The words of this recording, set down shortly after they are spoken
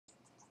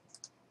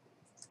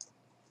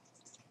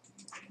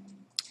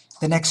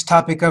The next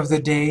topic of the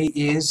day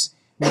is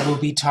we will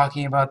be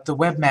talking about the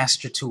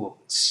webmaster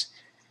tools.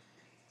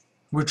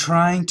 We're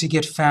trying to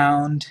get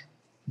found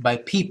by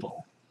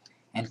people,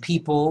 and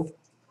people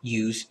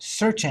use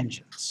search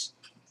engines.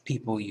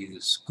 People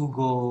use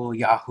Google,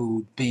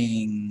 Yahoo,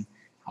 Bing,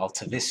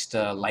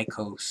 AltaVista,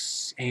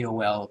 Lycos,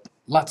 AOL,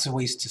 lots of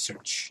ways to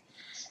search.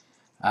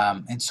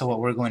 And so what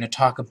we're going to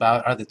talk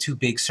about are the two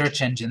big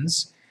search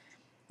engines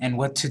and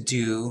what to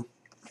do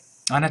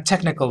on a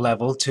technical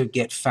level to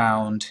get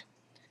found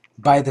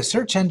by the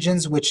search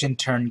engines, which in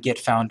turn get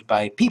found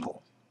by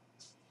people.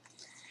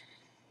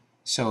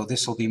 So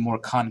this will be more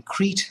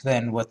concrete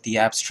than what the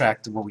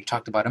abstract, what we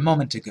talked about a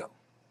moment ago.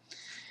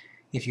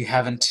 If you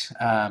haven't,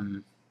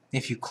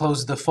 if you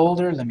close the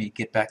folder, let me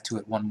get back to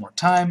it one more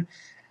time.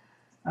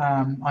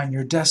 On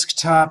your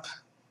desktop,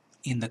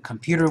 in the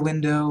computer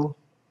window,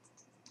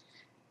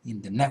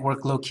 in the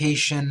network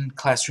location,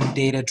 classroom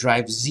data,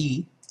 drive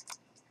Z,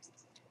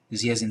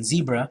 Z as in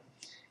zebra,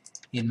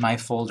 in my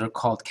folder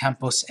called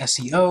Campus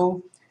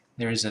SEO.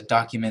 There is a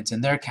document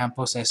in there,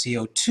 Campus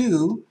SEO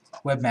 2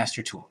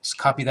 Webmaster Tools.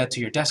 Copy that to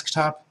your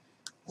desktop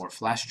or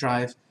flash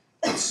drive.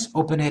 Let's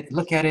open it,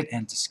 look at it,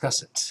 and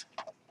discuss it.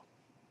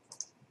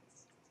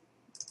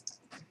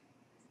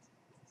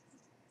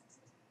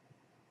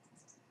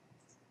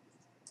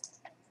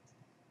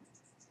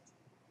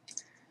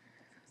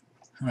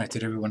 All right,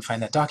 did everyone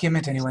find that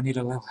document? Anyone need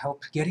a little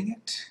help getting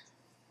it?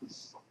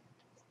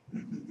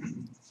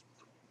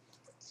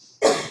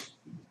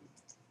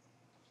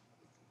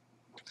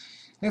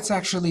 Let's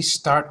actually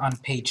start on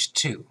page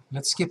 2.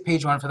 Let's skip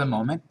page 1 for the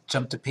moment,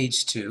 jump to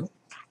page 2.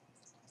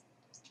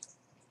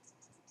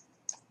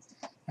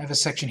 I have a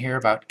section here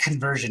about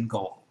conversion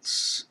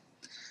goals.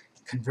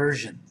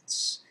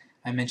 Conversions.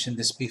 I mentioned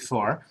this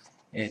before.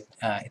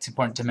 It's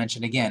important to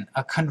mention again.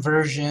 A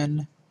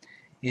conversion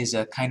is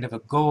a kind of a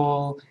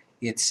goal.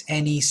 It's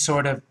any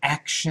sort of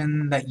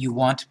action that you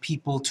want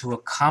people to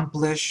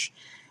accomplish.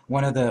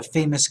 One of the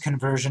famous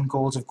conversion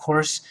goals, of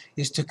course,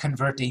 is to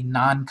convert a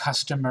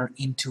non-customer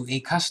into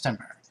a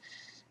customer.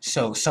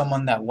 So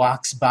someone that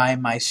walks by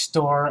my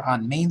store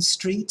on Main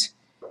Street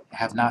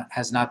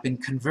has not been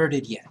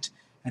converted yet.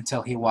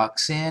 Until he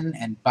walks in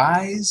and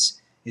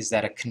buys, is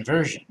that a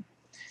conversion?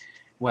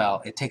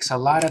 Well, it takes a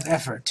lot of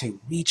effort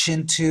to reach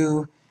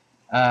into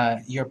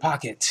your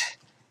pocket,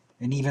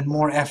 and even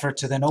more effort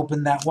to then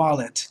open that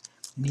wallet,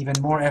 and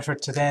even more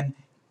effort to then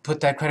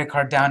put that credit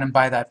card down and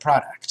buy that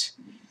product.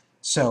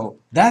 So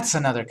that's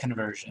another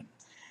conversion,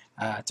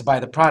 to buy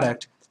the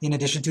product, in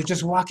addition to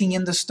just walking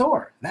in the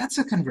store. That's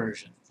a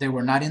conversion. They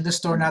were not in the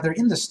store, now they're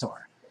in the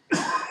store.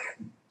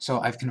 So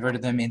I've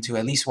converted them into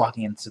at least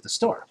walking into the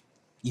store.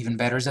 Even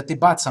better is that they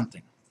bought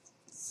something.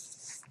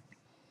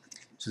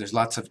 So there's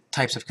lots of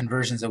types of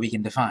conversions that we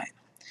can define.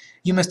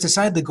 You must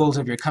decide the goals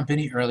of your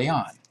company early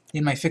on.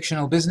 In my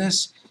fictional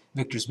business,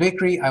 Victor's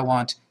Bakery, I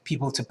want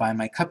people to buy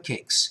my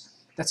cupcakes.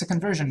 That's a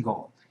conversion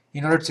goal.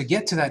 In order to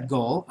get to that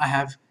goal, I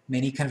have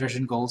many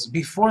conversion goals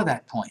before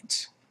that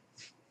point.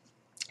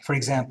 For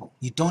example,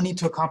 you don't need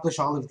to accomplish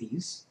all of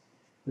these,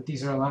 but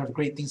these are a lot of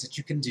great things that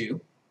you can do.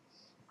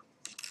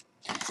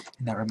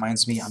 And that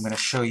reminds me, I'm going to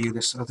show you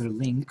this other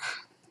link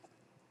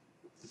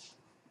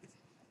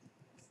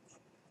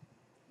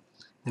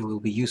that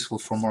will be useful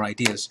for more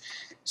ideas.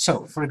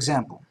 So, for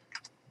example,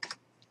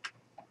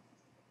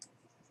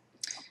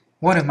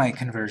 one of my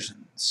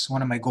conversions,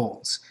 one of my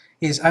goals,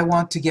 is I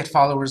want to get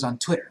followers on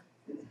Twitter.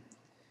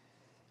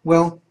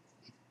 Well,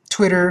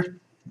 Twitter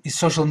is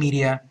social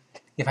media.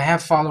 If I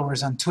have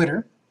followers on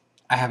Twitter,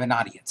 I have an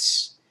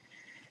audience.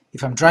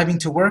 If I'm driving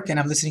to work and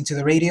I'm listening to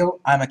the radio,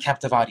 I'm a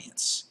captive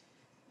audience.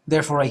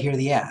 Therefore, I hear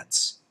the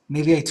ads.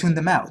 Maybe I tune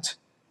them out.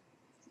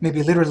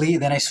 Maybe literally,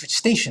 then I switch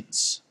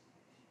stations.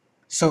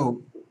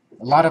 So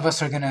a lot of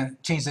us are going to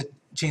change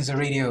the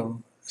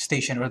radio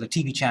station or the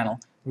TV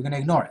channel. We're going to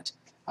ignore it.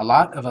 A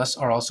lot of us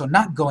are also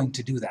not going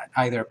to do that,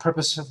 either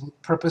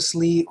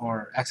purposely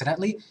or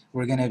accidentally.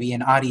 We're going to be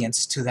an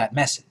audience to that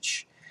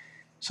message.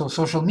 So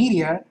social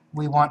media,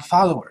 we want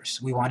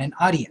followers. We want an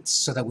audience,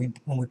 so that when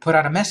we put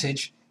out a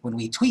message, when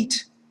we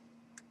tweet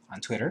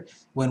on Twitter,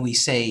 when we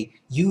say,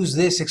 use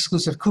this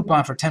exclusive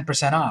coupon for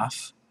 10%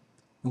 off,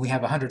 when we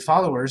have 100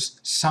 followers,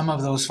 some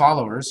of those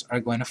followers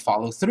are going to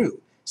follow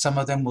through. Some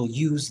of them will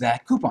use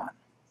that coupon.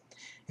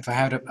 If I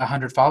have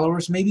 100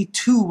 followers, maybe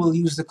 2 will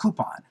use the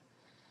coupon.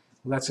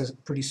 Well, that's a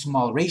pretty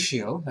small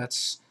ratio.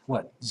 That's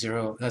what?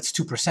 That's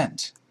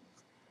 2%.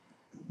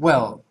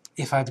 Well,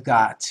 if I've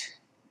got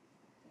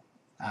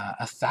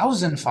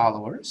 1,000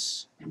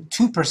 followers,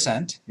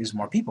 2% is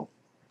more people.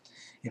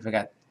 If I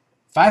got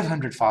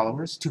 500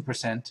 followers,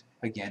 2%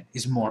 again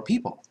is more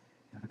people.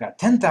 If I've got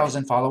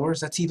 10,000 followers,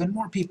 that's even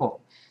more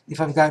people.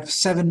 If I've got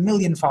 7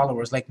 million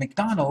followers like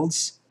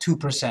McDonald's,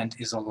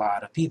 2% is a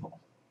lot of people.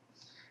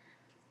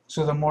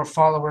 So the more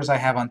followers I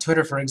have on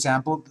Twitter, for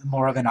example, the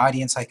more of an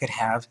audience I could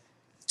have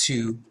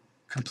to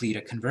complete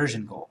a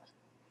conversion goal.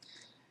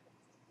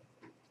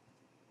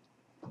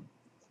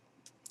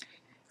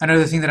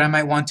 Another thing that I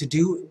might want to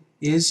do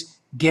is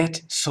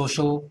get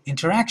social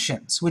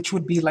interactions, which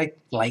would be like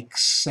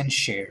likes and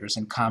shares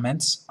and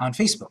comments on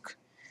Facebook.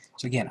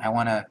 So again, I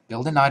want to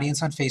build an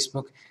audience on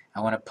Facebook, I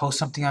want to post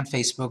something on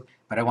Facebook,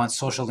 but I want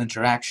social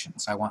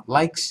interactions. I want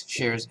likes,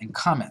 shares, and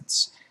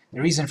comments.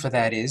 The reason for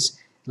that is,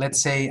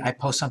 let's say I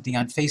post something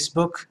on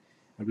Facebook,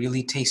 a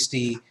really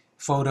tasty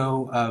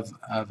photo of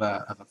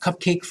a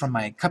cupcake from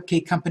my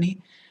cupcake company,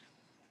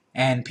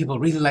 and people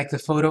really like the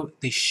photo,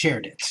 they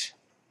shared it.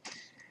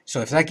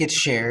 So if that gets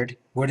shared,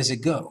 where does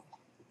it go?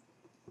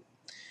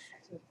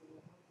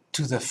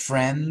 To the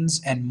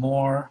friends and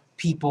more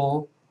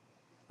people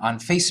on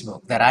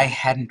Facebook that I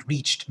hadn't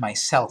reached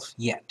myself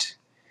yet.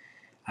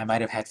 I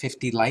might have had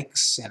 50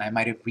 likes and I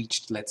might have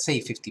reached, let's say,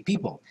 50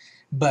 people,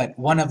 but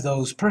one of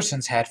those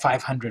persons had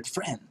 500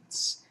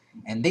 friends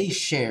and they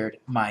shared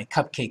my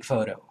cupcake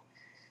photo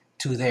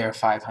to their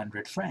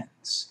 500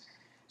 friends.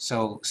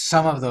 So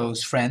some of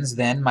those friends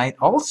then might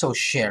also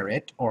share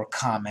it or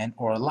comment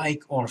or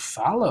like or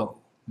follow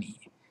me,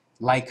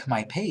 like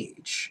my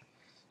page.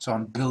 So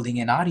I'm building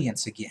an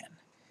audience again.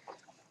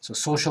 So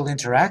social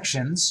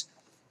interactions,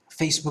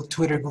 Facebook,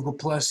 Twitter, Google+,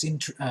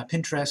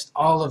 Pinterest,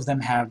 all of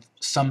them have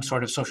some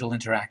sort of social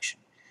interaction.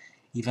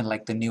 Even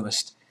like the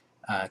newest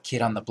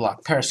kid on the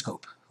block,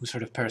 Periscope. Who's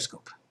heard of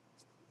Periscope?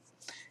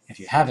 If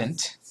you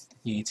haven't,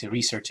 you need to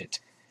research it.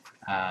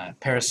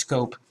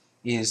 Periscope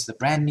is the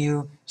brand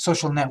new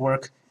social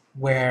network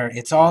where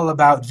it's all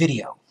about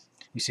video.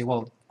 You say,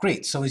 well,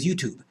 great, so is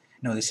YouTube.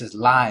 No, this is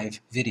live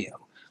video.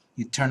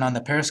 You turn on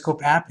the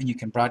Periscope app and you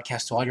can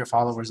broadcast to all your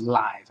followers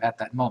live at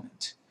that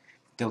moment.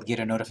 They'll get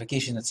a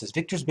notification that says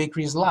Victor's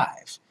Bakery is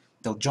live.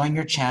 They'll join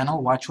your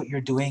channel, watch what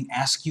you're doing,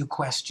 ask you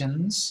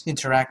questions,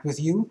 interact with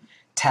you,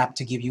 tap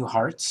to give you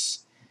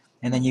hearts,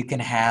 and then you can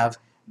have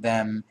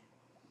them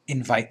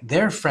invite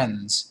their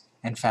friends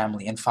and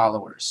family and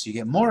followers. You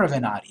get more of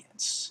an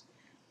audience.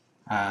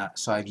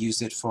 So I've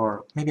used it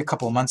for maybe a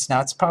couple of months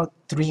now. It's probably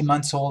 3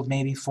 months old,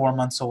 maybe 4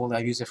 months old.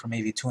 I've used it for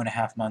maybe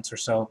 2.5 months or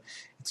so.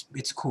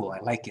 It's cool. I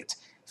like it.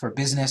 For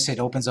business, it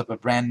opens up a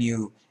brand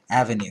new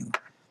avenue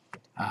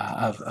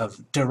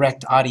of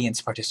direct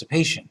audience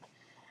participation.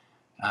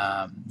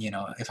 You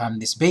know, if I'm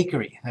this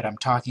bakery that I'm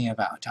talking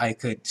about, I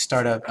could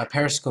start a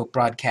Periscope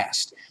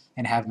broadcast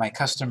and have my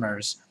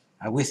customers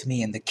with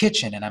me in the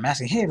kitchen, and I'm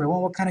asking, hey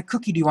everyone, what kind of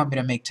cookie do you want me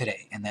to make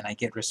today? And then I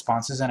get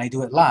responses and I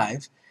do it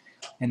live,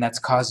 and that's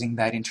causing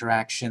that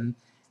interaction,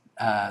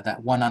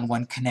 that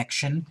one-on-one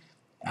connection,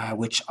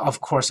 which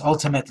of course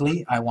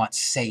ultimately I want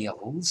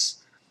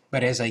sales,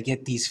 but as I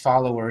get these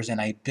followers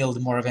and I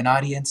build more of an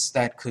audience,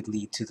 that could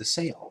lead to the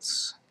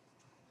sales.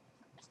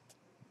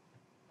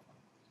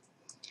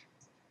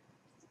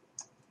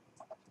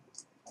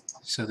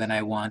 So then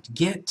I want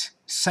get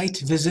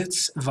site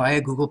visits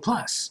via Google+.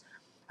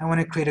 I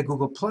want to create a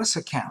Google+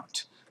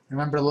 account.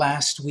 Remember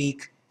last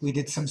week we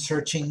did some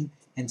searching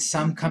and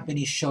some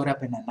companies showed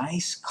up in a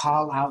nice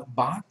call-out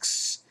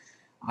box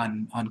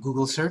on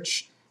Google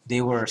search.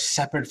 They were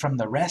separate from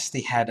the rest.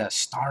 They had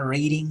star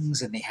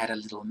ratings and they had a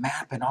little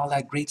map and all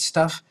that great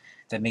stuff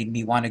that made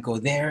me want to go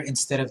there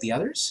instead of the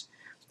others.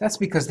 That's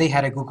because they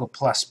had a Google+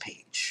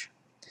 page.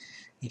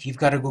 If you've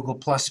got a Google+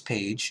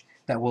 page,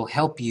 that will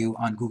help you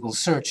on Google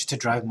search to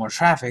drive more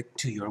traffic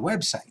to your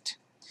website.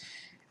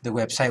 The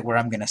website where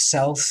I'm going to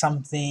sell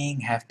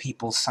something, have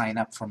people sign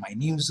up for my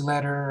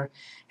newsletter,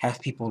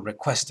 have people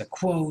request a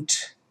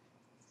quote.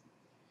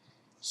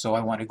 So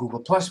I want a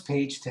Google+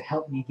 page to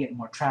help me get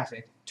more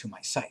traffic to my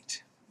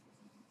site.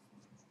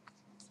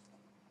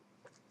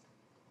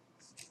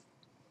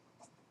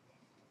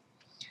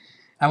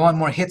 I want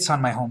more hits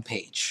on my home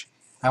page.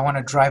 I want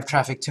to drive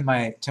traffic to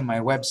my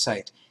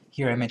website.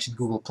 Here I mentioned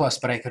Google+,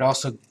 but I could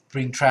also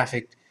bring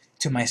traffic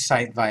to my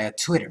site via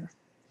Twitter.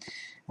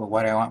 Well,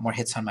 why do I want more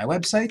hits on my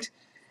website?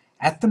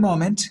 At the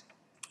moment,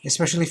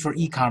 especially for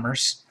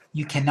e-commerce,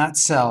 you cannot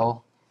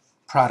sell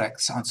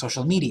products on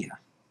social media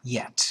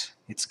yet.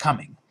 It's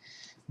coming.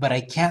 But I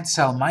can't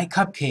sell my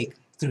cupcake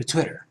through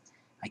Twitter.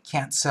 I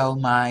can't sell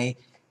my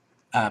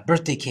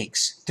birthday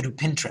cakes through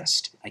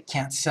Pinterest. I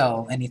can't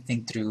sell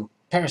anything through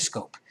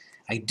Periscope.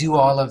 I do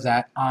all of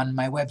that on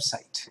my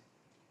website.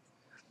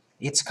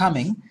 It's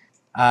coming.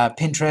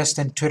 Pinterest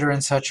and Twitter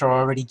and such are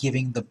already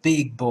giving the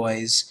big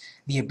boys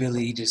the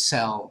ability to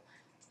sell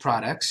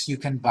products. You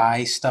can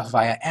buy stuff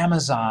via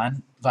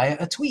Amazon via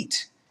a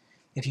tweet.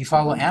 If you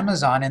follow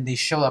Amazon and they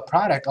show a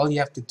product, all you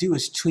have to do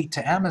is tweet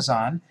to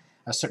Amazon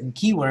a certain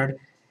keyword,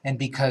 and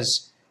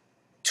because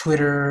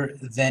Twitter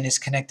then is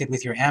connected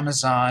with your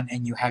Amazon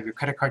and you have your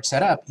credit card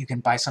set up, you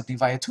can buy something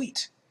via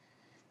tweet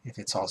if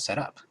it's all set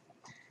up.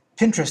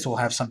 Pinterest will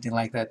have something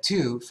like that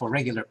too for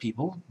regular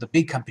people. The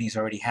big companies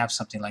already have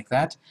something like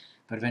that,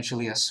 but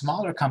eventually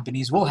smaller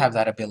companies will have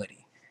that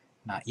ability.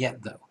 Not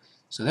yet though.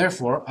 So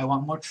therefore, I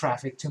want more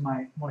traffic to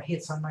more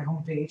hits on my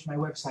homepage, my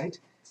website,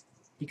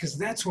 because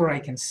that's where I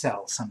can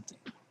sell something.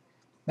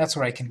 That's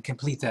where I can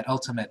complete that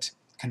ultimate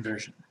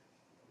conversion.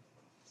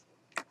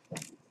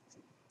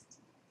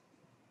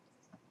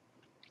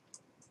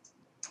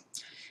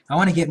 I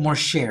want to get more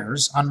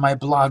shares on my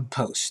blog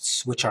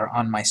posts, which are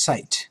on my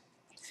site.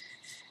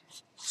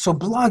 So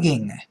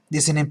blogging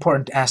is an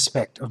important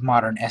aspect of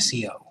modern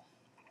SEO.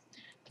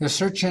 The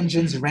search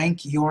engines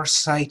rank your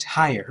site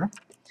higher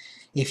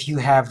if you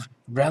have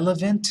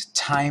relevant,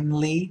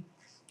 timely,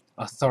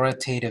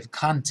 authoritative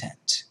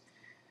content.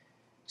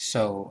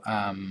 So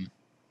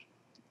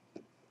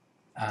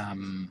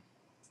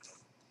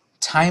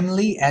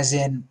timely, as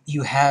in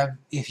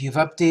if you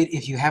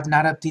have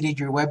not updated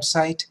your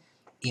website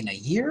in a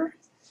year,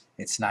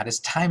 it's not as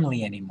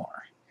timely anymore.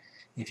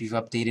 If you've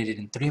updated it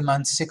in 3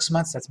 months, 6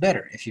 months, that's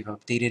better. If you've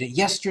updated it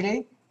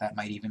yesterday, that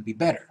might even be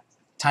better.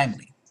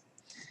 Timely.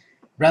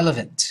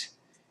 Relevant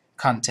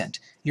content.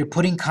 You're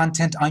putting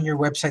content on your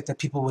website that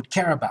people would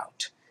care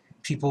about,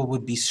 people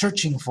would be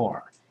searching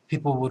for,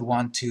 people would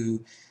want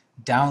to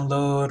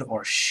download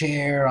or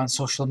share on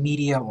social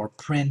media or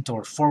print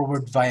or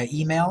forward via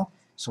email.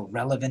 So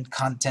relevant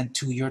content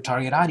to your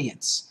target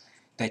audience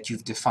that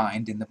you've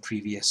defined in the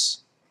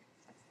previous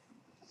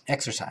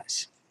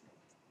exercise.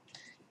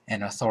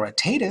 And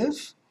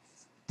authoritative,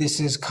 this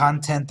is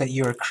content that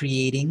you're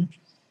creating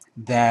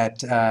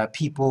that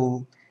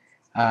people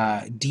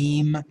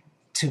deem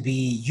to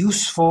be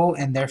useful,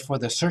 and therefore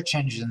the search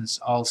engines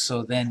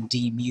also then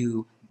deem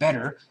you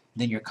better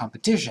than your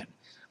competition.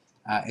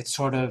 It's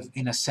sort of,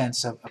 in a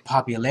sense, of a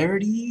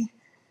popularity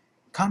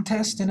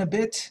contest in a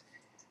bit.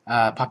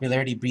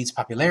 Popularity breeds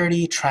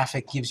popularity,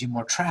 traffic gives you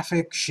more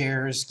traffic,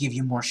 shares give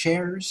you more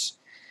shares.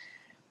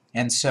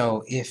 And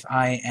so if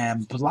I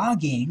am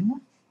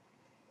blogging,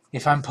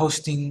 if I'm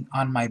posting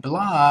on my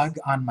blog,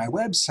 on my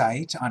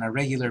website, on a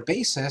regular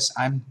basis,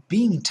 I'm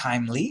being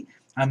timely,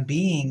 I'm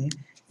being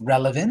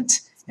relevant,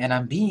 and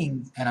I'm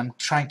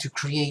trying to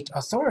create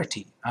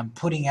authority. I'm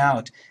putting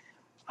out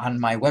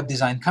on my web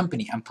design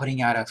company, I'm putting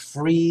out a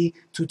free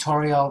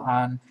tutorial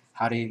on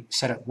how to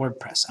set up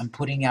WordPress. I'm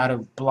putting out a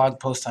blog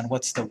post on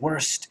what's the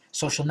worst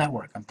social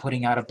network. I'm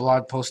putting out a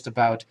blog post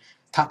about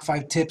top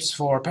 5 tips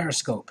for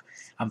Periscope.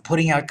 I'm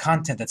putting out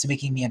content that's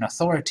making me an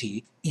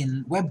authority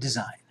in web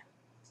design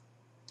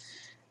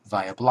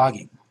via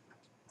blogging.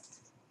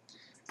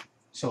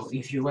 So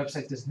if your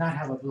website does not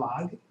have a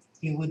blog,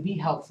 it would be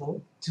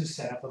helpful to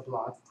set up a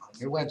blog on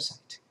your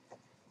website,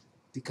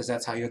 because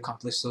that's how you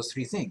accomplish those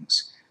 3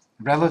 things: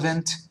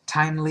 relevant,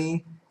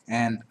 timely,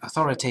 and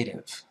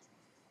authoritative.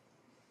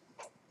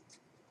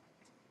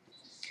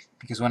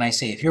 Because when I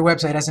say if your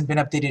website hasn't been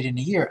updated in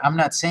a year, I'm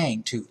not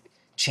saying to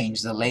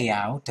change the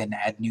layout and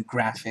add new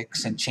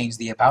graphics and change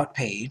the about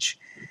page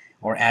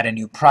or add a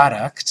new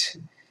product.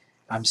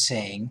 I'm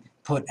saying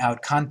put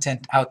out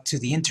content out to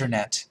the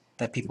internet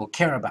that people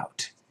care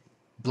about.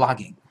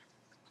 Blogging.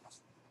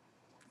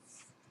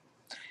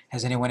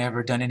 Has anyone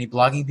ever done any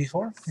blogging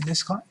before in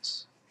this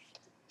class?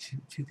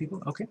 Few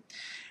people? Okay.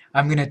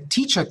 I'm going to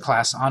teach a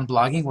class on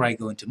blogging where I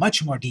go into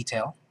much more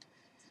detail.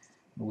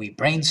 We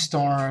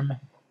brainstorm.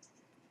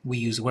 We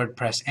use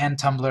WordPress and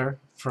Tumblr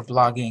for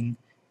blogging,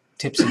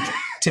 tips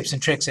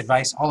and tricks,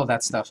 advice, all of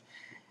that stuff.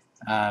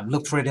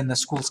 Look for it in the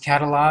school's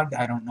catalog.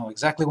 I don't know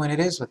exactly when it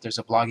is, but there's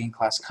a blogging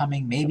class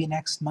coming, maybe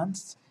next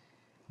month,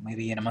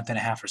 maybe in a month and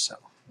a half or so.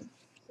 So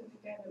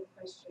I have a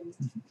question.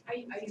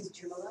 I use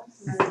Joomla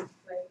for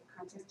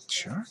content.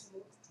 Sure.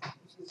 Tool,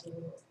 which is a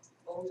little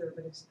older,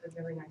 but it's a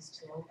very nice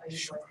tool. I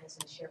use WordPress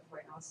and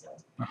SharePoint also.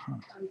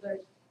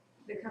 But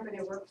the company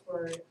I work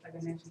for, like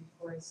I mentioned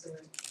before, is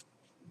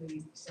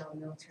we sell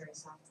military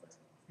software to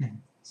the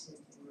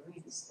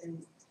Marines,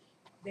 and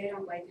they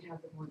don't like to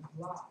have the word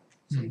blog,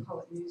 so we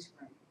call it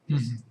newsroom.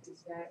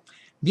 Is that?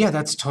 Yeah,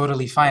 that's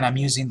totally fine. I'm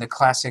using the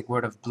classic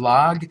word of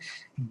blog,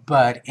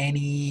 but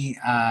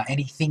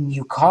anything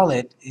you call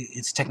it,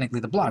 it's technically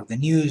the blog, the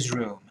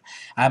newsroom.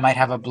 I might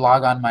have a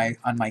blog on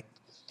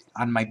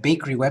my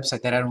bakery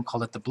website that I don't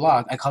call it the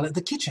blog. I call it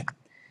the kitchen,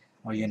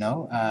 or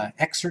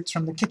excerpts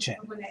from the kitchen.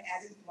 But when I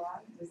added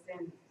blog,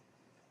 within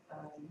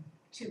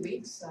 2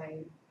 weeks,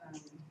 I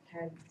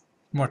had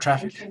More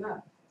traffic. came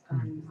up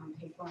on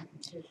page 1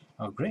 and 2.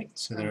 Oh, great.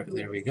 So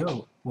there we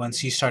go.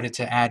 Once you started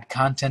to add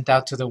content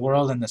out to the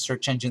world and the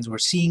search engines were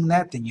seeing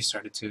that, then you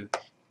started to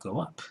go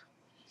up.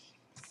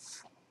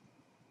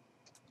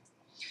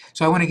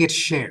 So I want to get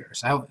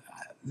shares.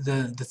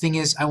 The thing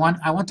is, I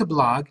want to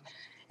blog,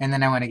 and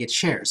then I want to get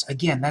shares.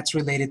 Again, that's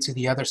related to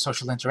the other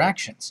social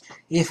interactions.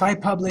 If I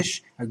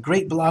publish a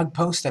great blog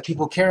post that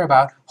people care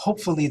about,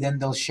 hopefully then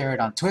they'll share it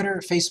on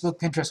Twitter, Facebook,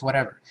 Pinterest,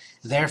 whatever.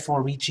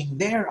 Therefore reaching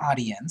their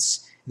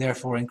audience,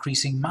 therefore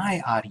increasing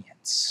my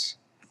audience.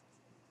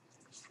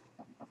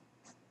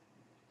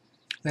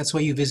 That's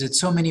why you visit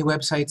so many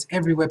websites.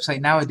 Every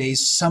website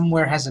nowadays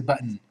somewhere has a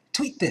button.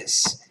 Tweet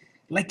this,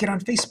 like it on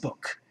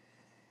Facebook,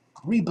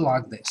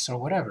 reblog this, or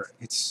whatever.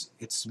 It's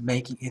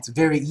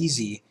very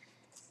easy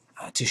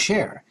to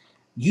share.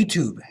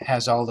 YouTube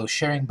has all those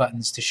sharing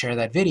buttons to share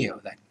that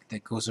video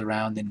that goes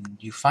around, and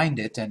you find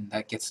it, and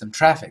that gets them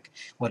traffic.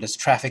 What does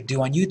traffic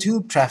do on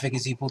YouTube? Traffic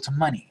is equal to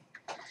money.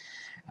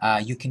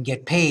 You can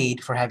get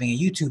paid for having a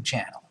YouTube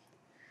channel.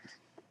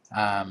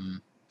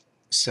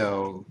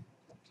 So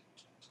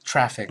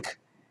traffic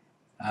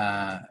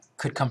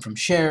could come from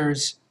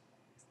shares,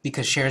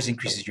 because shares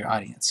increases your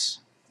audience.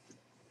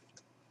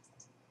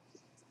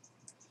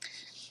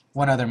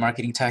 One other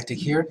marketing tactic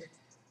here,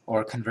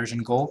 or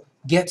conversion goal,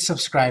 get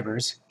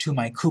subscribers to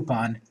my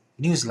coupon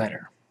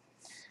newsletter.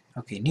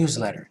 Okay,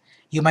 newsletter.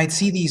 You might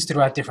see these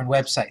throughout different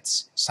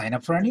websites. Sign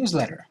up for our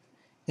newsletter.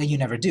 Then you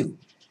never do.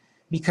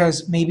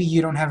 Because maybe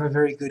you don't have a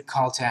very good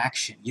call to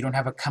action. You don't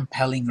have a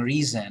compelling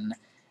reason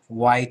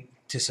why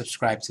to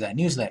subscribe to that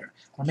newsletter.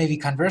 Or maybe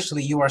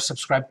conversely, you are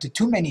subscribed to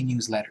too many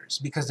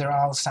newsletters because they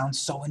all sound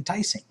so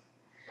enticing.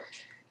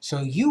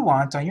 So you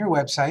want on your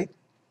website,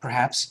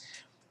 perhaps,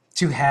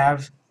 to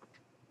have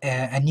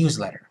a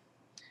newsletter,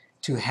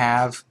 to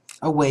have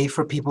a way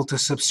for people to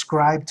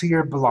subscribe to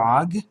your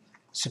blog,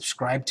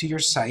 subscribe to your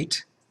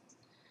site.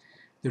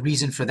 The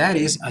reason for that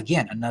is,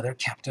 again, another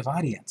captive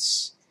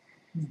audience.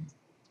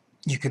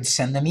 You can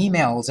send them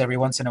emails every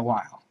once in a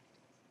while,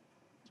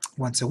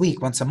 once a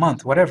week, once a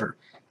month, whatever.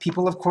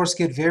 People, of course,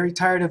 get very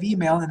tired of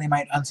email and they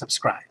might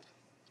unsubscribe.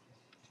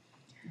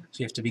 So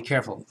you have to be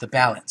careful. The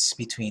balance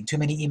between too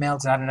many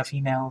emails, not enough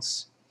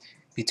emails,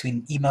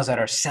 between emails that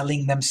are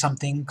selling them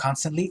something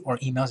constantly or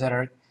emails that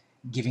are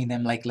giving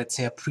them, like, let's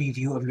say, a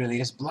preview of your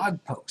latest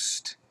blog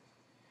post.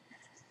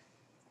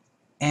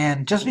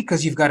 And just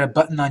because you've got a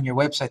button on your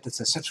website that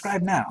says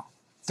subscribe now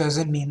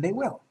doesn't mean they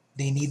will.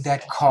 They need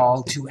that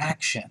call to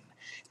action.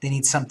 They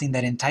need something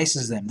that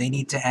entices them. They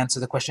need to answer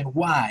the question,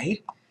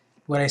 why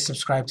would I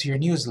subscribe to your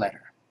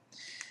newsletter?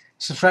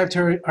 Subscribe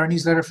to our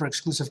newsletter for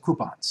exclusive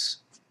coupons.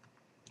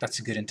 That's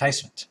a good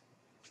enticement.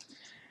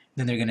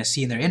 Then they're going to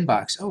see in their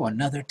inbox, oh,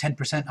 another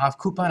 10% off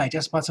coupon. I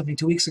just bought something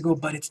 2 weeks ago,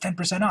 but it's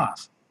 10%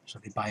 off. So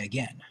they buy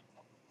again.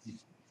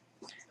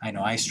 I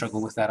know I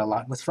struggle with that a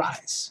lot with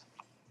fries.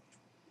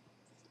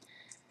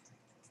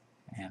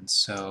 And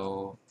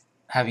so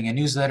having a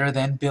newsletter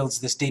then builds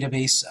this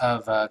database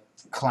of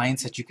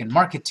clients that you can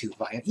market to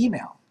via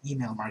email.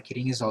 Email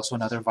marketing is also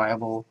another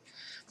viable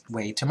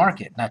way to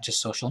market, not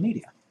just social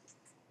media.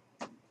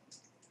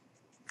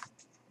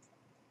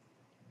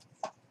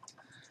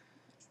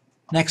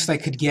 Next, I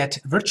could get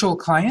virtual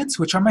clients,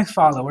 which are my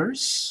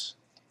followers,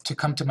 to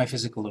come to my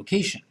physical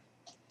location.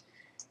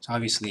 So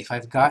obviously, if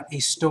I've got a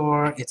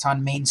store, it's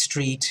on Main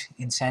Street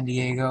in San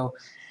Diego,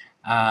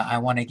 I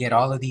want to get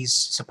all of these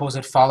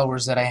supposed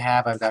followers that I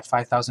have. I've got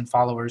 5,000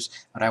 followers,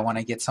 but I want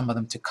to get some of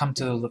them to come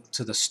to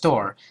the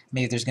store.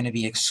 Maybe there's going to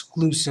be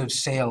exclusive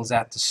sales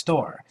at the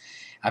store.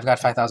 I've got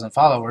 5,000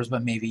 followers,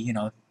 but maybe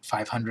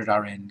 500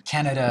 are in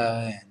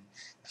Canada, and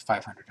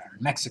 500 are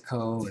in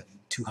Mexico, and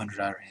 200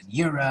 are in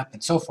Europe,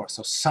 and so forth.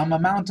 So some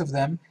amount of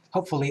them,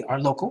 hopefully, are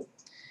local.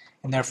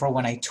 And therefore,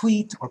 when I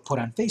tweet or put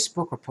on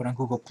Facebook or put on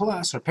Google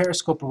Plus or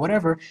Periscope or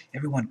whatever,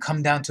 everyone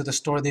come down to the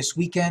store this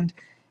weekend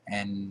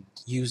and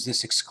use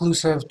this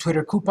exclusive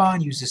Twitter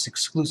coupon, use this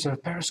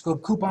exclusive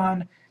Periscope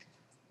coupon,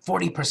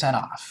 40%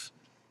 off.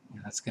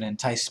 And that's going to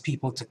entice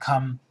people to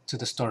come to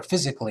the store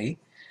physically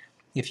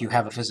if you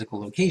have a physical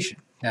location.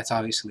 That's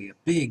obviously a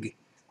big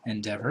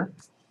endeavor.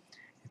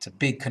 It's a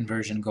big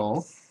conversion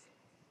goal.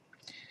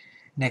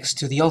 Next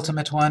to the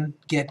ultimate one,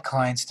 get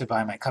clients to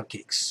buy my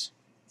cupcakes.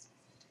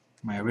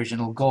 My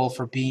original goal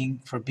for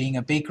being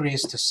a bakery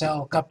is to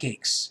sell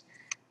cupcakes,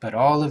 but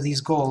all of these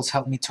goals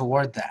help me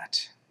toward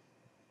that.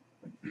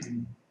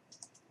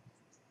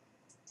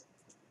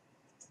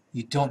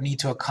 You don't need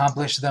to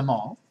accomplish them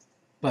all,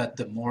 but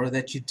the more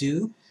that you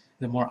do,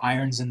 the more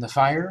irons in the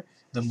fire,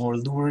 the more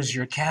lures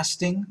you're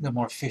casting, the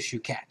more fish you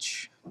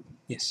catch.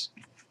 Yes?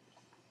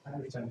 I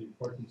understand the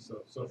importance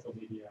of social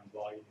media and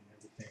blogging and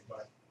everything,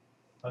 but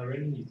are there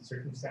any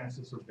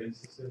circumstances or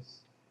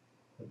businesses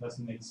that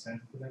doesn't make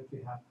sense for them to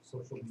have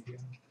social media?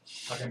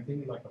 Like I'm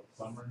thinking like a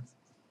plumber,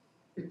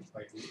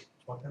 like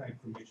what kind of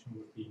information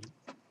would be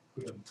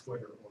put on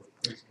Twitter or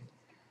Facebook?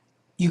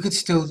 You could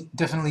still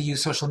definitely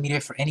use social media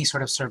for any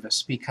sort of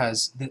service,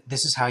 because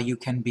this is how you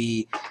can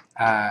be,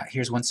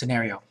 here's one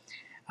scenario.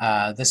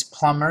 This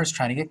plumber is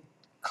trying to get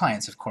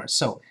clients, of course.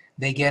 So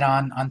they get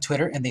on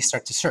Twitter and they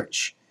start to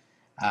search,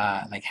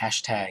 like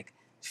hashtag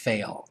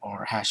fail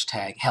or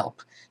hashtag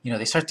help.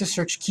 They start to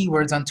search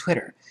keywords on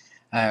Twitter,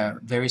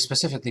 very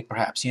specifically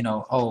perhaps.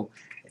 Oh,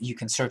 you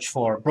can search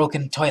for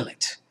broken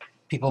toilet.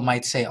 People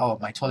might say, oh,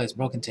 my toilet's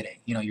broken today.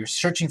 You're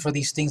searching for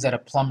these things that a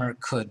plumber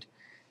could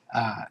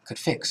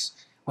fix.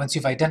 Once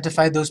you've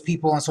identified those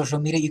people on social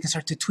media, you can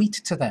start to tweet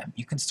to them.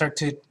 You can start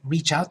to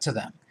reach out to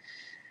them.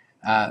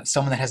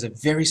 Someone that has a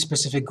very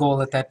specific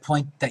goal at that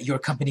point that your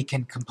company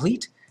can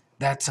complete,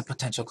 that's a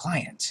potential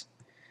client.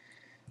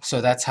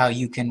 So that's how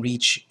you can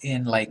reach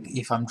in, like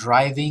if I'm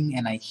driving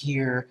and I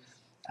hear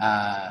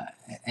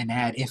an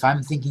ad, if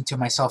I'm thinking to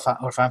myself,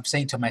 or if I'm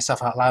saying to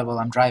myself out loud while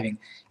I'm driving,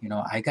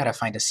 I gotta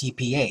find a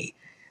CPA.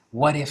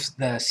 What if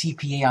the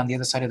CPA on the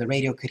other side of the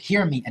radio could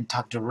hear me and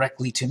talk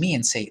directly to me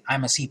and say,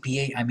 I'm a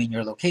CPA, I'm in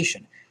your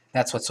location?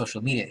 That's what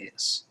social media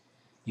is.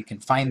 You can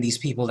find these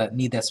people that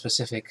need that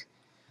specific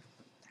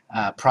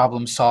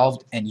problem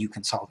solved, and you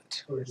can solve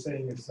it. So what you're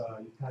saying is you're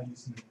kind of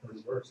using it for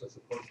reverse, as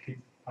opposed to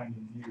people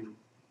finding you,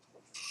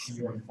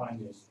 you are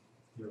finding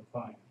your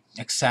clients.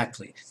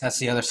 Exactly. That's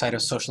the other side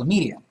of social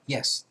media.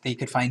 Yes, they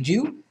could find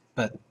you,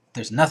 but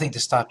there's nothing to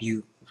stop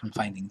you from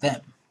finding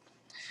them.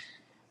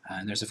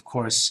 And there's, of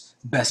course,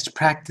 best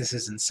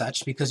practices and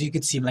such, because you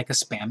could seem like a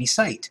spammy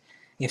site.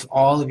 If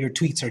all of your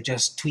tweets are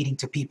just tweeting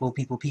to people,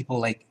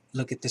 like,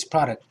 look at this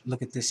product,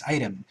 look at this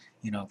item,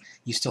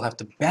 you still have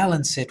to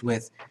balance it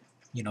with,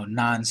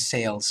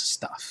 non-sales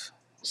stuff.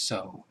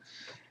 So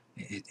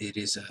it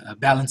is a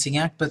balancing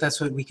act, but that's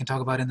what we can talk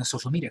about in the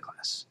social media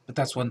class. But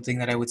that's one thing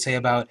that I would say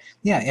about,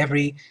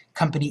 every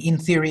company in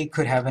theory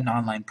could have an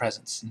online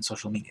presence in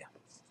social media.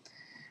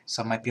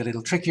 Some might be a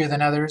little trickier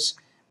than others,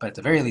 but at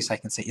the very least I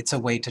can say it's a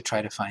way to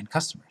try to find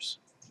customers.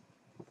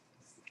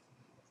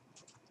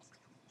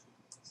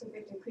 So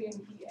Victor,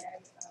 couldn't he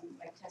add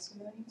like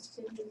testimonies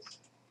to his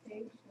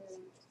page for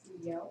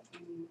Yelp?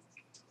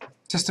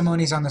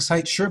 Testimonies on the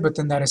site, sure, but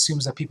then that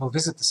assumes that people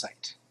visit the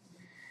site.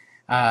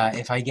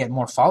 If I get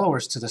more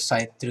followers to the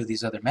site through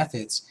these other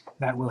methods,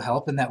 that will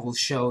help, and that will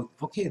show,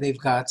 okay, they've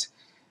got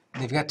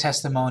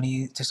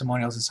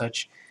testimonials and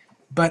such.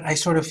 But I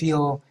sort of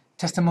feel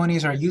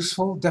testimonies are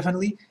useful,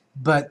 definitely,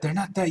 but they're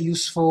not that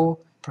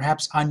useful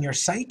perhaps on your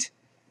site,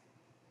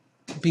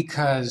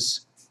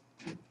 because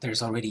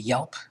there's already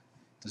Yelp,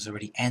 there's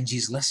already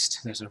Angie's List,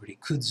 there's already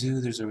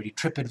Kudzu, there's already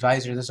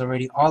TripAdvisor, there's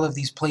already all of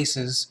these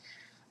places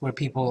where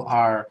people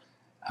are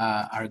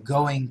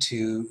going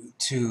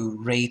to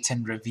rate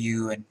and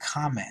review and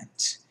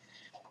comment,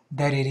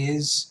 that it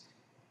is,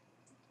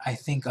 I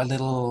think, a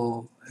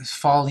little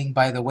falling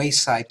by the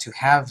wayside to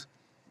have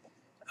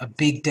a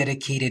big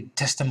dedicated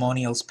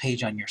testimonials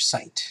page on your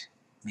site.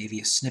 Maybe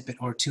a snippet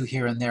or two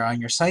here and there on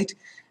your site,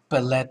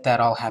 but let that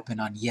all happen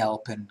on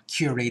Yelp and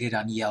curate it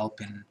on Yelp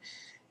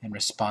and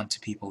respond to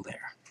people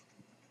there.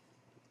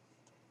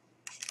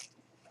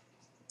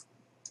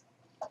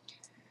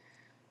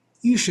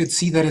 You should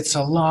see that it's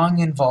a long,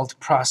 involved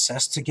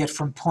process to get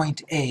from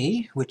point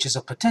A, which is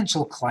a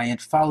potential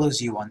client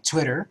follows you on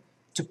Twitter,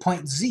 to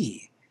point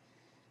Z.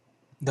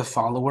 The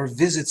follower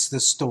visits the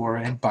store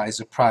and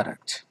buys a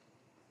product.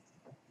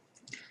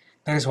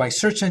 That is why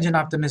search engine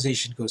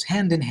optimization goes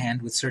hand in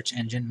hand with search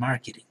engine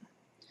marketing.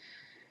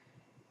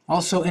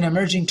 Also, an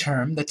emerging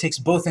term that takes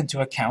both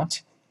into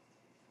account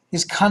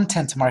is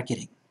content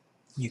marketing.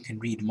 You can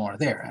read more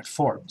there at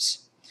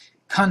Forbes.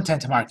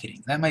 Content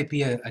marketing, that might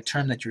be a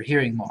term that you're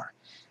hearing more.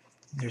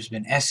 There's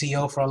been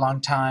SEO for a long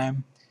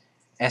time.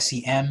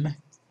 SEM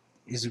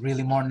is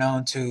really more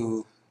known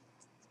to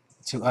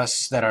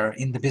us that are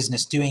in the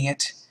business doing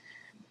it.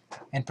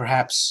 And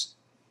perhaps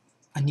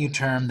a new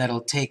term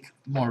that'll take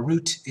more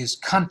root is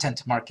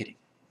content marketing.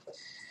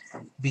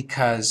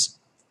 Because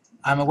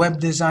I'm a web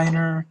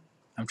designer,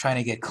 I'm trying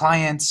to get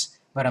clients,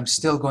 but I'm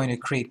still going to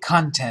create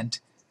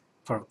content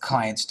for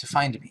clients to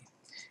find me.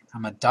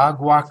 I'm a dog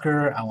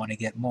walker, I want to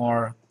get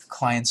more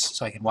clients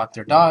so I can walk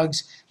their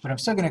dogs, but I'm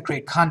still going to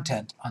create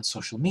content on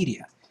social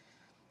media.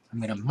 I'm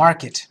going to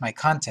market my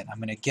content. I'm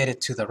going to get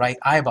it to the right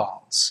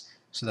eyeballs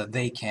so that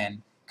they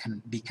can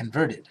be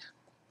converted.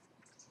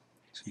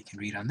 So you can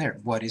read on there,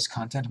 what is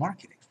content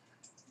marketing?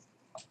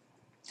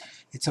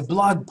 It's a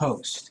blog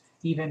post.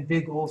 Even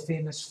big old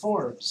famous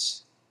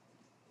Forbes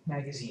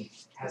magazine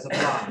has a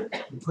blog.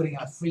 They're putting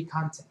out free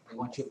content. They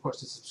want you, of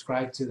course, to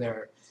subscribe to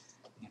their,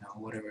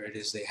 whatever it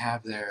is they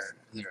have, their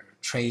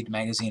trade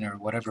magazine or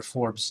whatever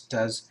Forbes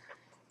does.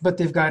 But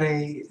they've got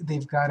a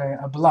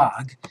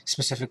blog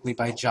specifically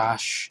by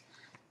Josh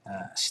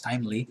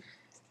Steinley,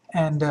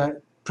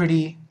 and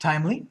pretty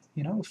timely,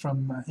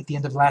 from at the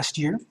end of last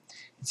year.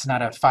 It's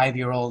not a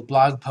 5-year-old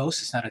blog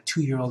post. It's not a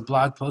 2-year-old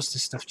blog post.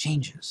 This stuff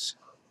changes,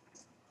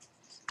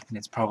 and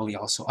it's probably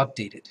also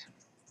updated.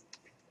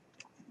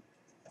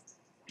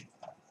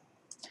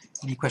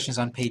 Any questions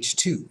on page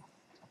 2?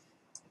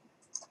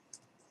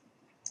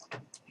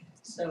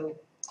 So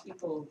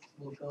people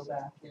will go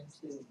back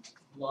into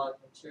blog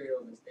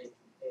material that they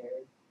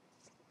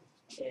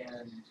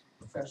prepared and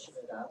freshen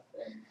it up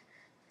and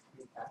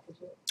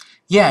repackage it?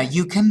 Yeah,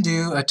 you can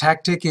do, a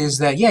tactic is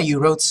that, you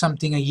wrote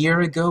something a year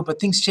ago, but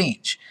things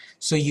change.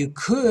 So you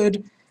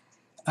could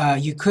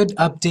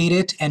update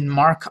it and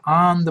mark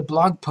on the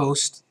blog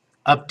post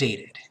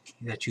updated,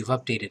 that you've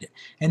updated it,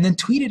 and then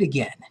tweet it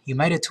again. You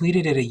might have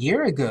tweeted it a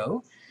year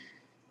ago,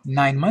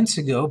 9 months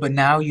ago, but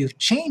now you've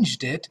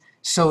changed it,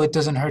 so it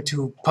doesn't hurt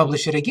to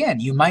publish it again.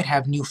 You might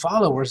have new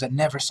followers that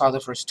never saw the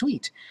first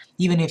tweet.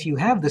 Even if you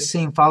have the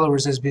same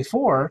followers as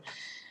before,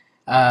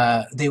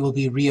 they will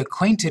be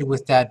reacquainted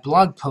with that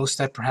blog post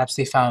that perhaps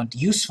they found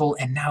useful,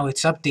 and now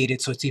it's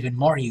updated, so it's even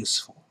more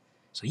useful.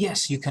 So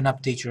yes, you can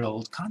update your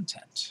old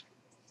content,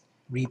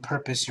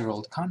 repurpose your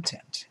old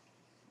content.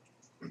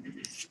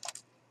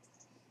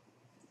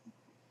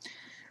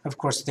 Of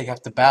course, they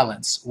have to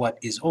balance what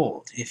is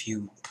old. If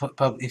you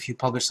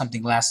publish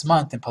something last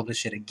month and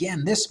publish it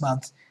again this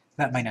month,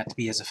 that might not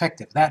be as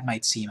effective. That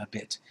might seem a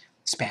bit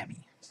spammy.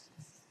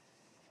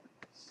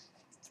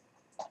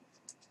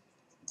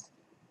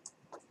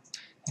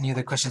 Any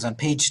other questions on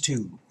page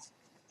 2?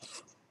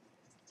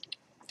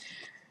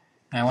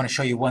 I want to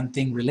show you one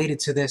thing related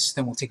to this,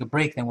 then we'll take a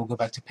break, then we'll go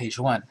back to page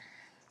 1.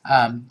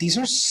 These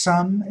are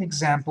some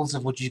examples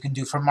of what you can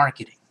do for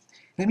marketing.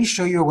 Let me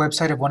show you a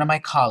website of one of my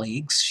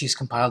colleagues. She's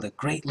compiled a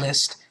great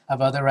list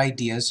of other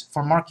ideas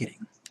for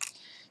marketing.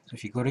 So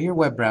if you go to your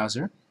web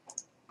browser,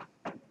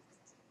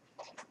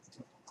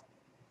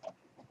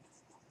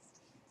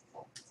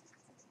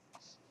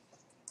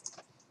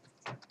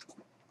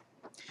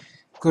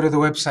 go to the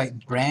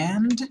website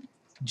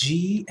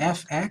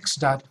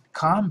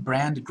brandgfx.com,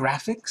 brand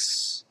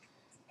graphics,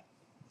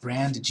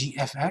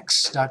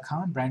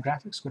 brandgfx.com, brand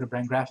graphics, go to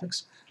brand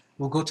graphics.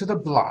 We'll go to the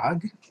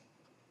blog.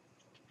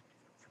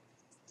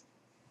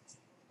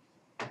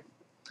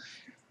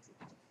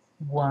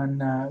 One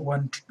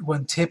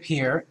tip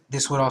here,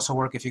 this would also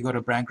work if you go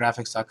to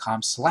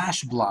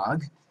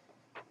brandgraphics.com/blog.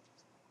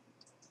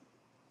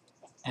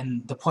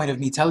 And the point of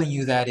me telling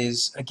you that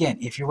is, again,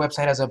 if your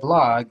website has a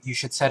blog, you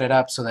should set it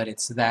up so that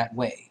it's that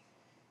way.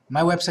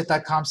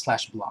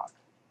 Mywebsite.com/blog.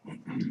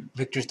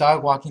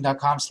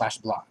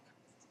 victorsdogwalking.com/blog.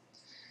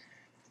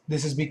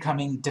 This is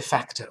becoming de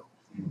facto,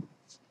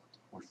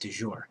 or de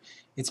jure.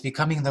 It's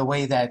becoming the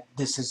way that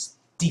this is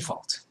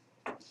default.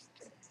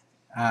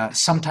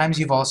 Sometimes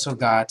you've also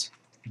got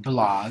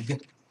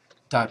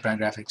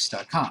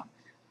blog.brandgraphics.com.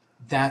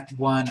 That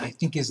one I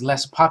think is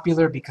less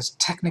popular because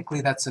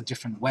technically that's a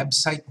different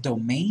website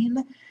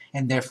domain,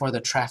 and therefore the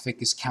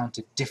traffic is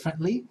counted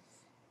differently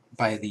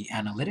by the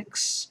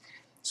analytics.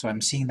 So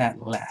I'm seeing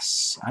that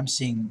less. I'm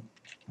seeing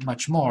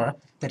much more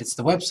that it's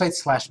the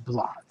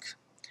website/blog. So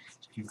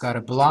if you've got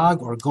a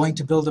blog or going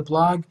to build a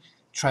blog,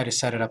 try to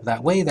set it up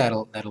that way.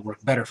 That'll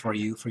work better for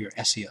you for your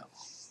SEO.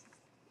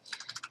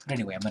 But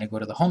anyway, I'm going to go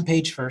to the home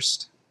page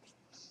first.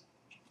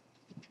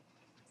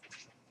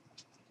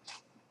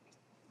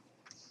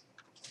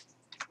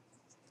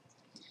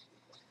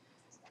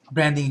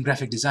 Branding and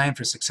graphic design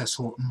for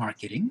successful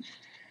marketing.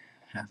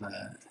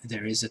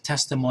 There is a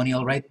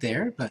testimonial right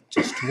there, but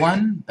just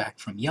one, back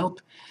from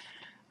Yelp.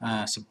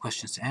 Some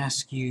questions to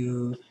ask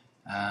you.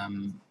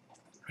 Right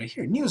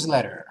here,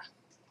 newsletter.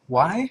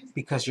 Why?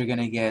 Because you're going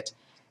to get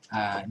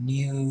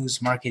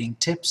news marketing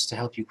tips to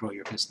help you grow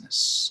your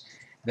business.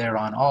 They're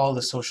on all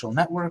the social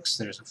networks.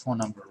 There's a phone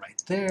number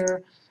right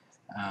there,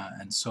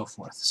 and so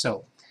forth.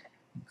 So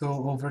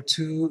go over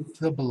to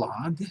the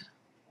blog.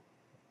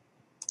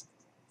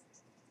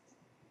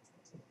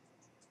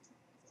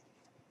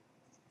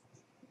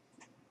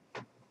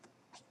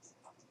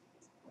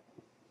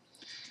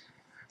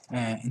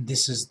 And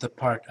this is the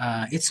part,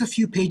 it's a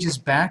few pages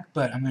back,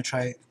 but I'm going to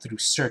try through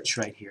search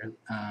right here.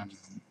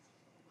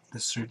 The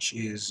search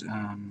is,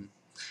 I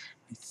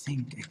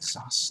think,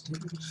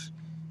 exhaustive.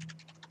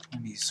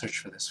 Let me search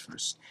for this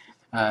first.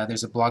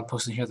 There's a blog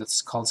post in here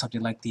that's called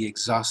something like the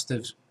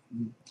exhaustive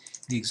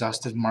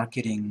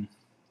marketing.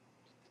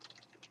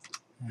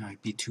 It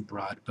might be too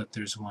broad, but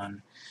there's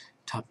one,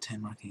 top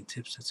 10 marketing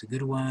tips. That's a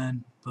good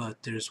one,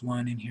 but there's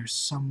one in here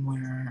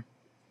somewhere.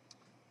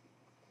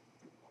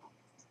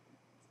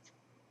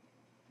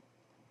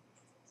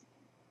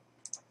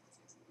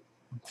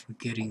 I'm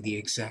forgetting the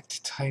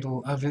exact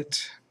title of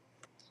it.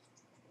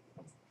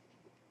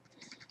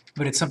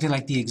 But it's something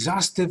like the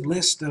exhaustive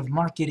list of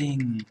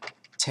marketing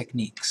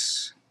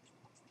techniques.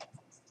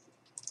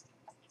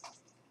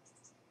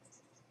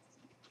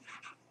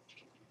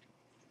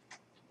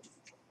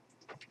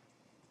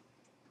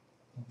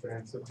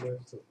 Comprehensive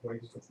list of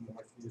ways to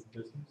market your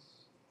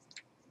business.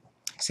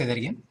 Say that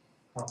again.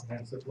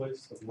 Comprehensive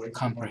list of ways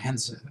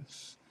Comprehensive. to market your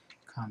business.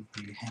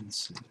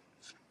 Comprehensive.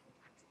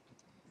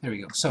 There we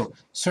go. So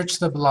search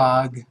the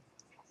blog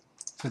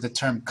for the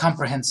term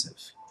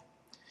comprehensive.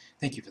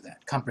 Thank you for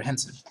that.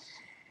 Comprehensive.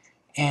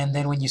 And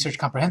then when you search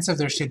comprehensive,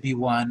 there should be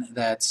one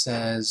that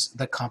says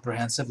the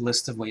comprehensive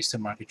list of ways to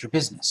market your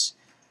business.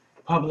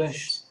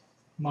 Published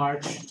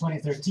March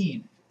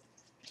 2013.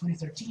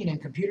 2013 in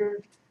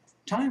computer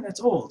time,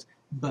 that's old,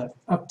 but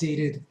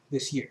updated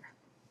this year.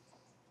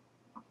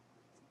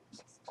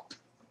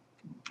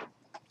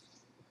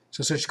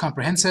 So search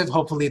comprehensive.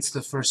 Hopefully it's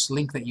the first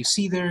link that you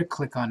see there.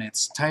 Click on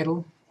its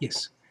title.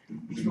 Yes?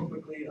 Just real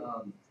quickly,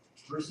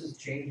 versus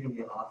changing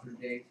the author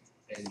date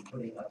and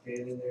putting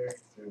updated in there,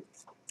 they're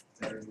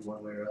better in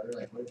one way or other.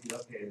 Like, what if you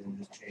update it and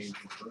just change in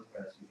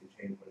WordPress? You can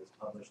change what its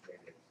published date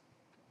is.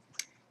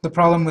 The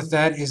problem with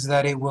that is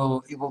that it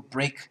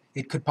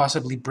could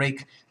possibly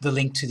break the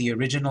link to the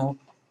original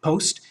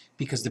post,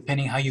 because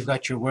depending how you've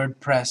got your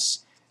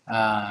WordPress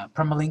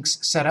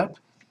permalinks set up,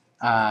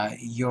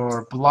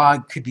 your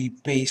blog could be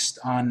based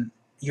on,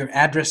 your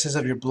addresses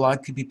of your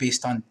blog could be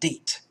based on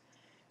date.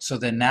 So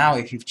then now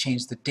if you've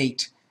changed the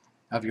date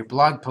of your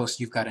blog post,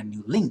 you've got a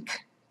new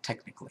link,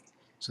 technically.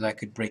 So that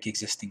could break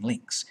existing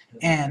links.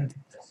 And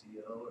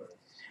SEO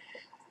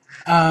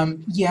or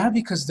yeah,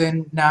 because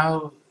then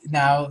now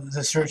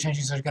the search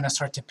engines are going to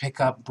start to pick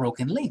up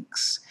broken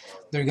links.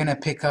 They're going to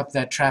pick up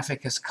that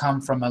traffic has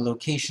come from a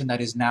location that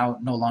is now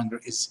no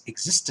longer is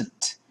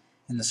existent.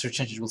 And the search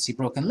engines will see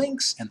broken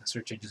links, and the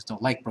search engines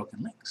don't like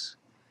broken links.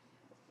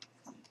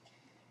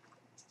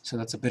 So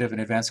that's a bit of an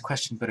advanced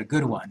question, but a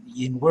good one.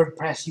 In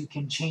WordPress, you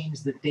can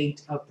change the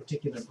date of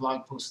particular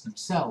blog posts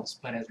themselves,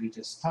 but as we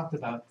just talked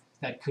about,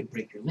 that could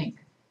break your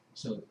link.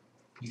 So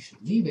you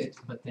should leave it,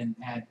 but then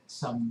add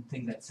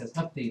something that says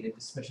updated,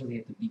 especially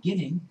at the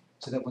beginning,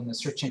 so that when the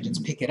search engines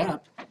pick it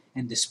up,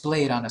 and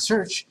display it on a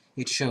search,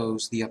 it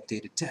shows the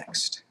updated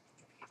text.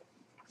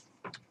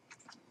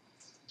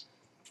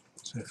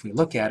 So if we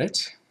look at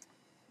it,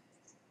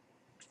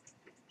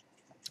 it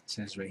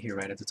says right here,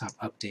 right at the top,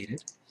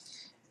 updated.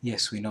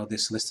 Yes, we know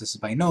this list is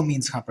by no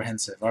means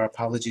comprehensive. Our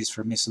apologies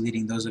for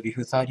misleading those of you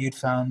who thought you'd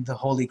found the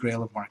holy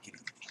grail of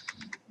marketing.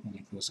 And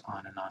it goes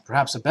on and on.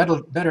 Perhaps a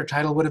better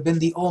title would have been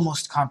the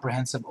almost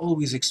comprehensive,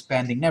 always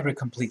expanding, never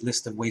complete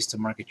list of ways to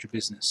market your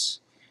business.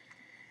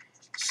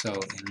 So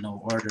in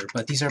no order,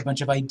 but these are a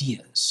bunch of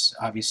ideas.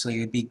 Obviously, it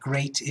would be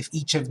great if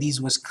each of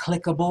these was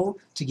clickable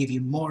to give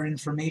you more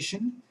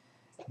information,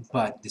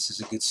 but this is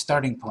a good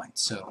starting point.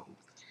 So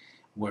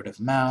word of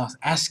mouth,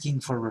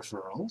 asking for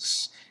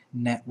referrals,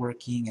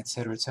 networking,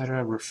 etc.,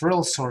 etc.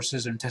 Referral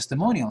sources and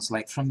testimonials,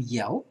 like from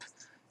Yelp,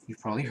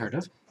 you've probably heard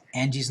of.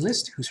 Angie's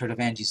List, who's heard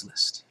of Angie's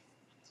List?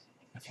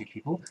 A few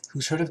people.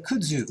 Who's heard of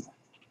Kudzu?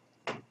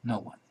 No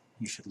one.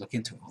 You should look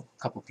into it.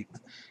 A couple people.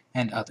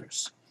 And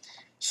others.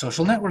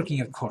 Social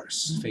networking, of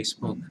course.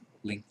 Facebook,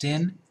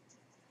 LinkedIn.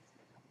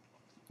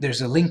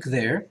 There's a link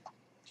there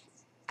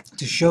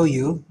to show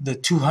you the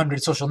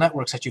 200 social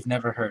networks that you've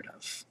never heard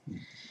of.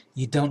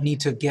 You don't need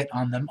to get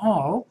on them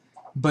all,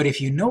 but if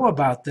you know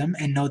about them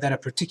and know that a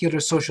particular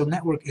social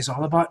network is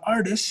all about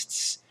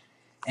artists,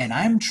 and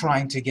I'm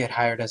trying to get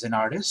hired as an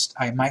artist,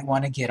 I might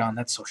want to get on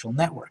that social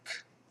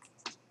network.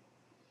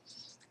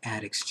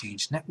 Ad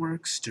exchange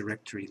networks,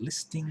 directory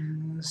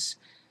listings,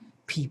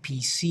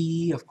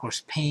 PPC, of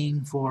course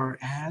paying for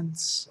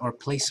ads or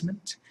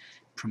placement,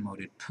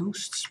 promoted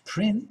posts,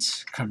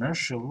 print,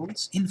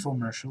 commercials,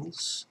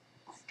 infomercials,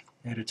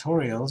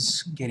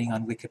 editorials, getting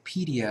on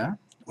Wikipedia,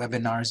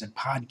 webinars and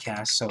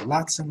podcasts, so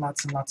lots and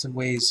lots and lots of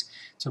ways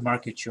to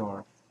market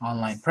your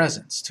online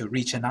presence, to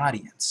reach an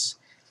audience.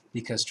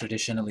 Because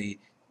traditionally,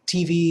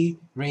 TV,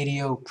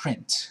 radio,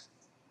 print,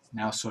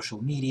 now social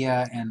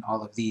media, and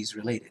all of these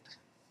related.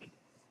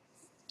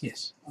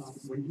 Yes?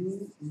 When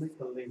you make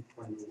a link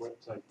from your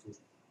website to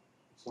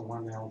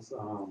someone else's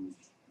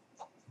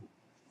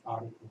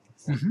article,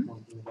 or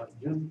something like that,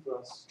 you need to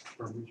ask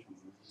permission.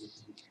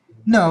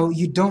 No,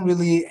 you don't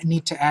really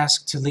need to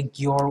ask to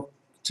link your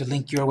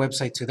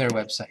website to their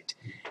website.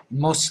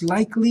 Most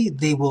likely,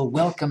 they will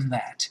welcome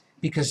that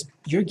because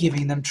you're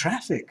giving them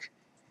traffic.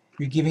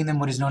 You're giving them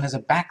what is known as a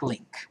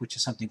backlink, which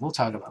is something we'll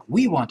talk about.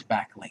 We want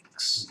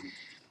backlinks.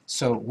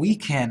 So we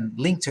can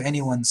link to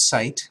anyone's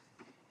site.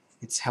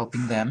 It's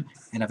helping them,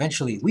 and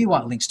eventually we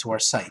want links to our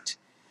site.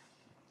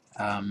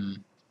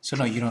 So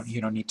no, you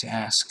don't need to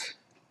ask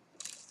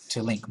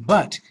to link.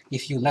 But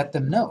if you let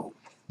them know,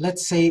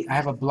 let's say I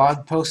have a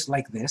blog post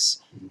like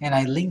this, and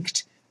I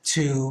linked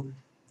to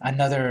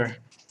another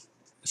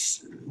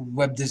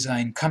web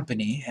design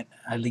company, and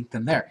I linked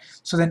them there.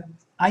 So then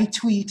I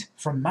tweet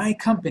from my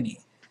company,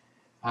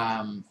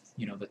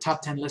 you know, the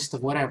top 10 list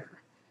of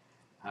whatever,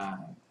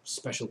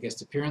 special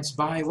guest appearance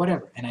by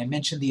whatever, and I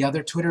mentioned the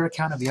other Twitter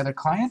account of the other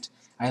client.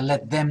 I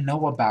let them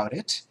know about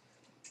it,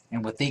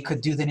 and what they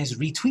could do then is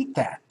retweet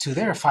that to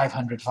their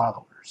 500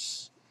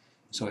 followers.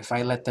 So if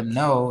I let them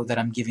know that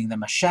I'm giving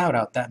them a shout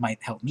out, that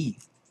might help me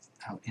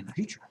out in the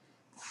future.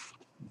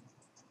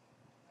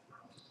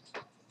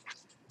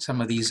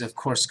 Some of these, of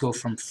course, go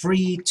from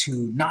free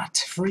to not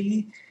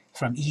free,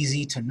 from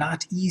easy to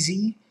not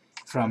easy,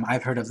 from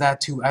I've heard of that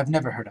to I've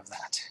never heard of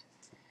that.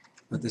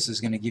 But this is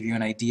going to give you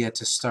an idea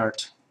to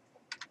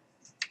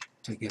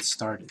get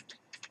started.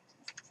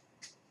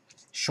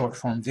 Short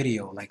form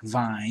video like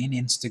Vine,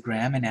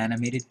 Instagram, and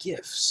animated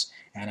GIFs.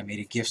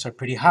 Animated GIFs are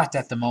pretty hot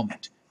at the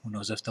moment. Who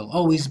knows if they'll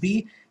always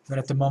be, but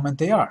at the moment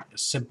they are. A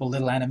simple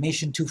little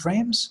animation, 2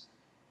 frames,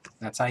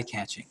 that's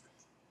eye-catching.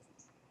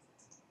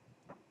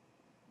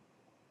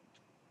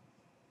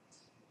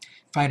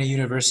 Find a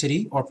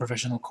university or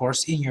professional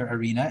course in your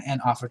arena and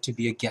offer to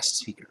be a guest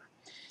speaker.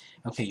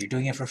 Okay, you're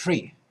doing it for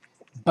free,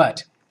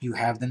 but you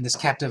have then this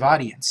captive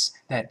audience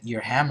that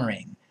you're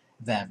hammering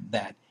them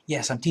that,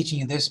 yes, I'm teaching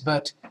you this,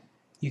 but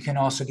you can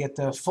also get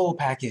the full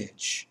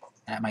package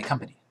at my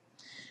company.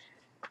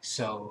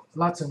 So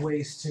lots of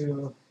ways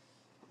to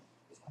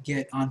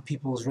get on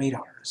people's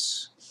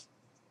radars.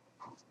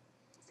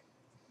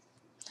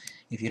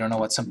 If you don't know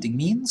what something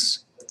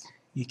means,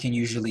 you can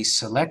usually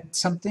select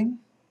something,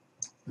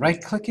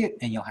 right-click it,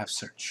 and you'll have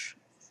search.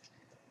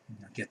 And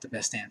you'll get the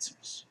best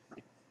answers.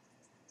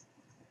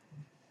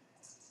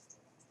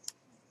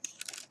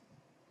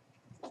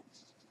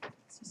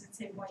 So does it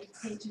say white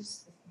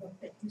pages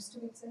that used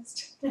to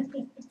exist?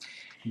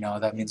 No,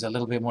 that means a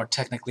little bit more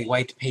technically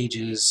white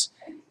pages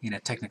in a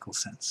technical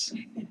sense.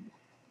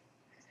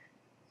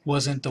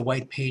 Wasn't the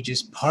white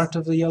pages part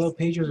of the yellow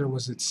pages, or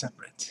was it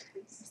separate?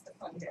 This is the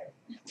fun bit.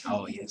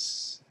 Oh,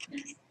 yes.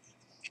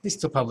 They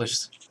still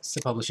publish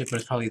it, but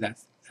it's probably that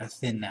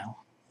thin now.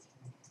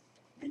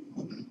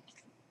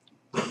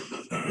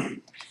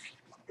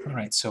 All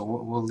right, so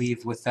we'll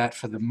leave with that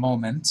for the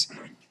moment.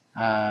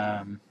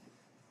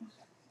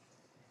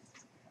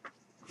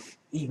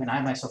 Even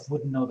I myself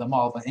wouldn't know them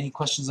all, but any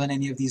questions on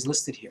any of these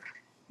listed here?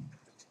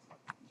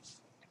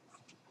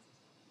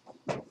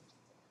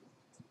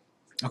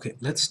 Okay,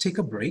 let's take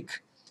a break.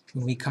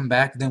 When we come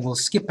back, then we'll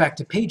skip back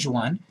to page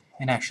 1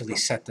 and actually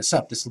set this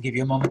up. This will give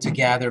you a moment to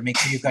gather, make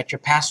sure you've got your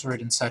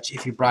password and such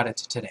if you brought it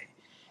today.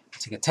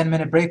 Take a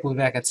 10-minute break. We'll be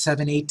back at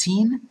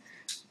 7:18.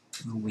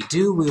 When we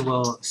do, we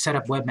will set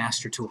up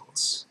Webmaster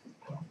Tools.